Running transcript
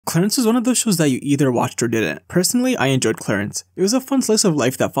Clarence was one of those shows that you either watched or didn't. Personally, I enjoyed Clarence. It was a fun slice of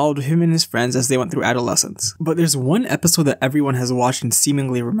life that followed him and his friends as they went through adolescence. But there's one episode that everyone has watched and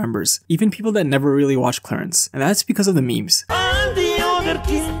seemingly remembers, even people that never really watched Clarence, and that's because of the memes.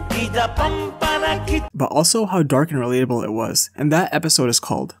 But also how dark and relatable it was, and that episode is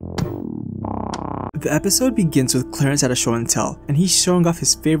called. The episode begins with Clarence at a show and tell, and he's showing off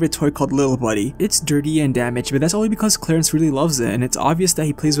his favorite toy called Little Buddy. It's dirty and damaged, but that's only because Clarence really loves it, and it's obvious that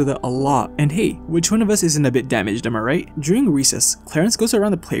he plays with it a lot. And hey, which one of us isn't a bit damaged, am I right? During recess, Clarence goes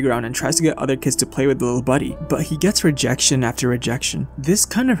around the playground and tries to get other kids to play with Little Buddy, but he gets rejection after rejection. This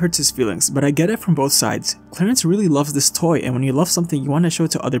kind of hurts his feelings, but I get it from both sides. Clarence really loves this toy, and when you love something, you want to show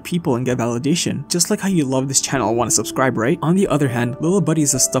it to other people and get validation. Just like how you love this channel and want to subscribe, right? On the other hand, Little Buddy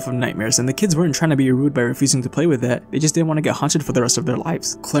is the stuff of nightmares, and the kids weren't trying to be rude by refusing to play with it, they just didn't want to get haunted for the rest of their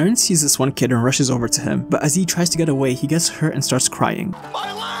lives. Clarence sees this one kid and rushes over to him, but as he tries to get away, he gets hurt and starts crying.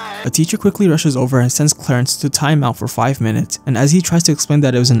 A teacher quickly rushes over and sends Clarence to time out for 5 minutes, and as he tries to explain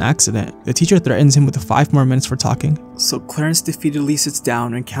that it was an accident, the teacher threatens him with 5 more minutes for talking. So Clarence defeatedly sits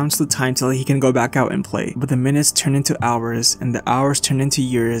down and counts the time till he can go back out and play, but the minutes turn into hours, and the hours turn into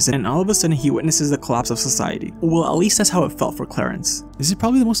years, and all of a sudden he witnesses the collapse of society. Well, at least that's how it felt for Clarence. This is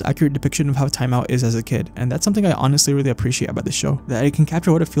probably the most accurate depiction of how timeout is as a kid, and that's something I honestly really appreciate about the show, that it can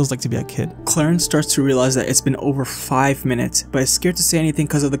capture what it feels like to be a kid. Clarence starts to realize that it's been over 5 minutes, but is scared to say anything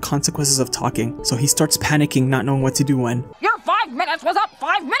because of the consequences of talking, so he starts panicking, not knowing what to do when. Your 5 minutes was up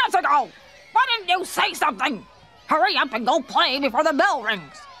 5 minutes ago! Why didn't you say something? Hurry up and go play before the bell rings!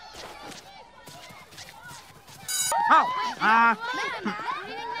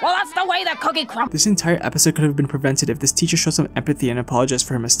 Well, that's the way the cookie crumbles. This entire episode could have been prevented if this teacher showed some empathy and apologized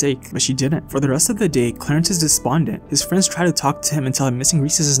for her mistake, but she didn't. For the rest of the day, Clarence is despondent. His friends try to talk to him and tell him missing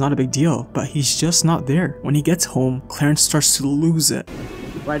recess is not a big deal, but he's just not there. When he gets home, Clarence starts to lose it.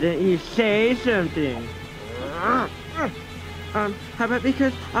 Why didn't you say something? How about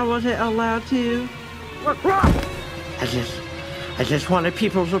because I wasn't allowed to? I just wanted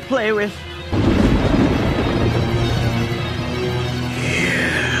people to play with.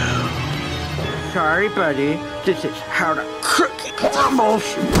 Sorry, buddy. This is how the cookie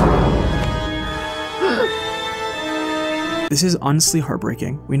crumbles. This is honestly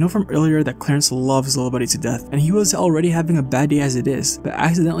heartbreaking. We know from earlier that Clarence loves Little Buddy to death, and he was already having a bad day as it is, but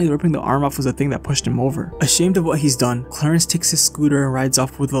accidentally ripping the arm off was the thing that pushed him over. Ashamed of what he's done, Clarence takes his scooter and rides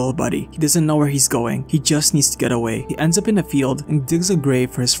off with Little Buddy. He doesn't know where he's going, he just needs to get away. He ends up in a field and digs a grave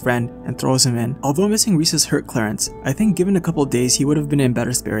for his friend and throws him in. Although missing recess hurt Clarence, I think given a couple days he would have been in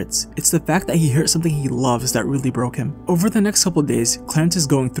better spirits. It's the fact that he hurt something he loves that really broke him. Over the next couple days, Clarence is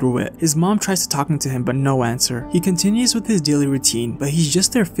going through it. His mom tries to talk to him but no answer. He continues with his daily routine, but he's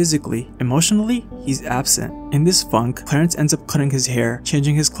just there physically. Emotionally, he's absent. In this funk, Clarence ends up cutting his hair,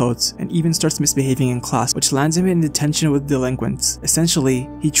 changing his clothes, and even starts misbehaving in class, which lands him in detention with delinquents. Essentially,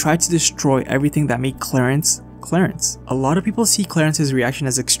 he tried to destroy everything that made Clarence. A lot of people see Clarence's reaction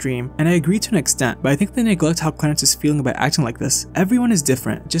as extreme, and I agree to an extent, but I think they neglect how Clarence is feeling by acting like this. Everyone is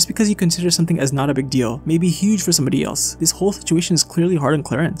different. Just because you consider something as not a big deal may be huge for somebody else. This whole situation is clearly hard on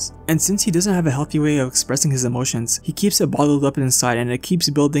Clarence. And since he doesn't have a healthy way of expressing his emotions, he keeps it bottled up inside, and it keeps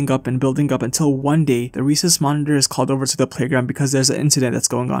building up until one day, the recess monitor is called over to the playground because there's an incident that's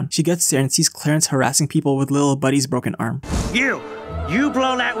going on. She gets there and sees Clarence harassing people with Little Buddy's broken arm. You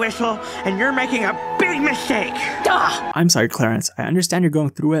blow that whistle, and you're making a big mistake! Duh! I'm sorry, Clarence. I understand you're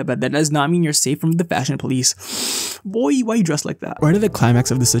going through it, but that does not mean you're safe from the fashion police. Boy, why you dressed like that? Right at the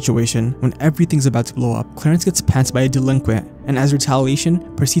climax of the situation, when everything's about to blow up, Clarence gets pantsed by a delinquent, and as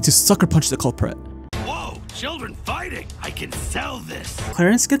retaliation, proceeds to sucker punch the culprit. Children fighting! I can sell this!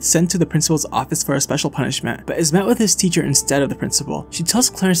 Clarence gets sent to the principal's office for a special punishment, but is met with his teacher instead of the principal. She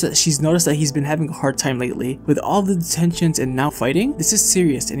tells Clarence that she's noticed that he's been having a hard time lately. With all the detentions and now fighting, this is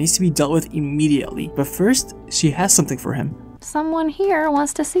serious and needs to be dealt with immediately. But first, she has something for him. Someone here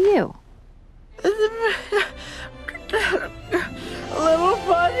wants to see you. Little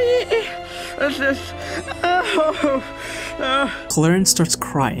buddy! Clarence starts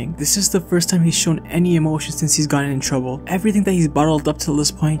crying. This is the first time he's shown any emotion since he's gotten in trouble. Everything that he's bottled up till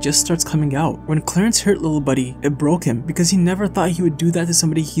this point just starts coming out. When Clarence hurt Little Buddy, it broke him because he never thought he would do that to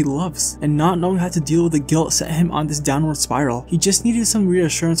somebody he loves. And not knowing how to deal with the guilt set him on this downward spiral. He just needed some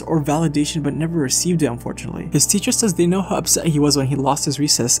reassurance or validation but never received it, unfortunately. His teacher says they know how upset he was when he lost his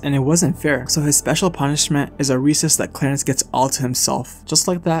recess and it wasn't fair. So his special punishment is a recess that Clarence gets all to himself. Just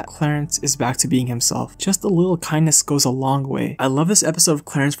like that, Clarence is back to being himself. Just a little kindness goes a long way. I love this episode of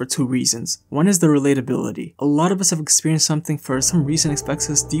Clarence for two reasons. One is the relatability. A lot of us have experienced something for some reason affects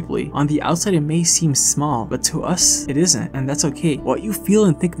us deeply. On the outside it may seem small, but to us it isn't, and that's okay. What you feel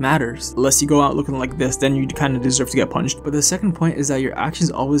and think matters. Unless you go out looking like this, then you kind of deserve to get punched. But the second point is that your actions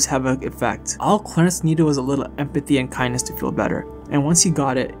always have an effect. All Clarence needed was a little empathy and kindness to feel better. And once he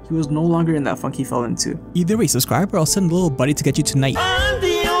got it, he was no longer in that funk he fell into. Either way, subscribe or I'll send a little buddy to get you tonight.